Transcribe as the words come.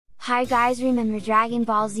Hi guys, remember Dragon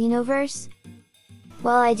Ball Xenoverse?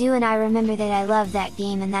 Well, I do, and I remember that I love that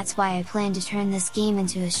game, and that's why I plan to turn this game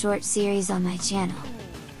into a short series on my channel.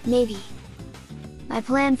 Maybe. My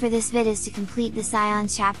plan for this vid is to complete the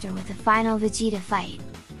Saiyan chapter with the final Vegeta fight.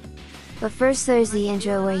 But first there's the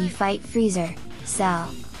intro where you fight Freezer,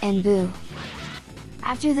 Cell, and Boo.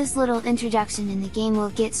 After this little introduction in the game,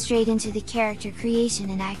 we'll get straight into the character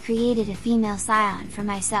creation, and I created a female Saiyan for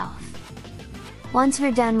myself. Once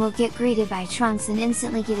we're done, we'll get greeted by Trunks and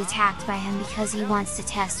instantly get attacked by him because he wants to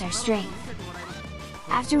test our strength.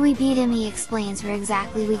 After we beat him, he explains where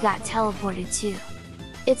exactly we got teleported to.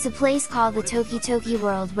 It's a place called the Toki Toki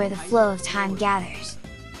World where the flow of time gathers.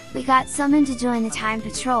 We got summoned to join the Time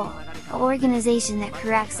Patrol, an organization that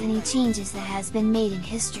corrects any changes that has been made in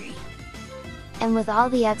history. And with all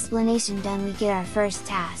the explanation done, we get our first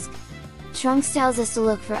task. Trunks tells us to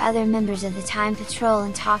look for other members of the Time Patrol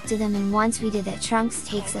and talk to them, and once we did that, Trunks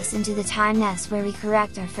takes us into the Time Nest where we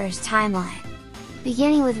correct our first timeline.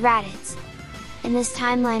 Beginning with Raditz. In this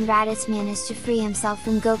timeline, Raditz managed to free himself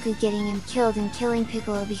from Goku getting him killed and killing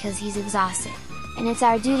Piccolo because he's exhausted, and it's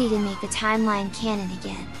our duty to make the timeline canon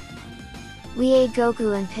again. We aid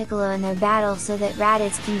Goku and Piccolo in their battle so that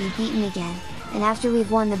Raditz can be beaten again, and after we've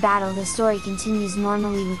won the battle, the story continues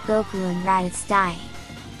normally with Goku and Raditz dying.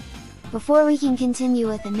 Before we can continue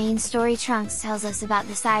with the main story, Trunks tells us about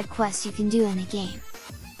the side quests you can do in the game.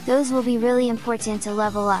 Those will be really important to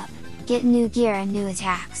level up, get new gear and new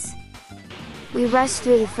attacks. We rush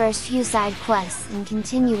through the first few side quests and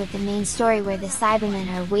continue with the main story where the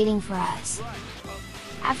Cybermen are waiting for us.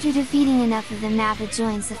 After defeating enough of them, Nappa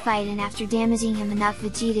joins the fight, and after damaging him enough,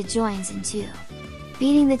 Vegeta joins in too.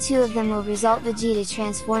 Beating the two of them will result Vegeta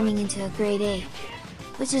transforming into a great ape,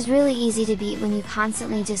 which is really easy to beat when you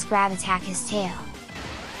constantly just grab attack his tail.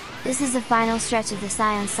 This is the final stretch of the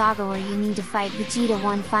Saiyan Saga where you need to fight Vegeta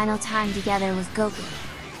one final time together with Goku.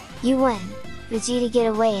 You win, Vegeta get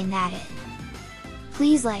away, and that it.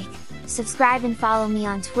 Please like, subscribe and follow me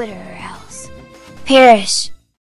on Twitter or else perish!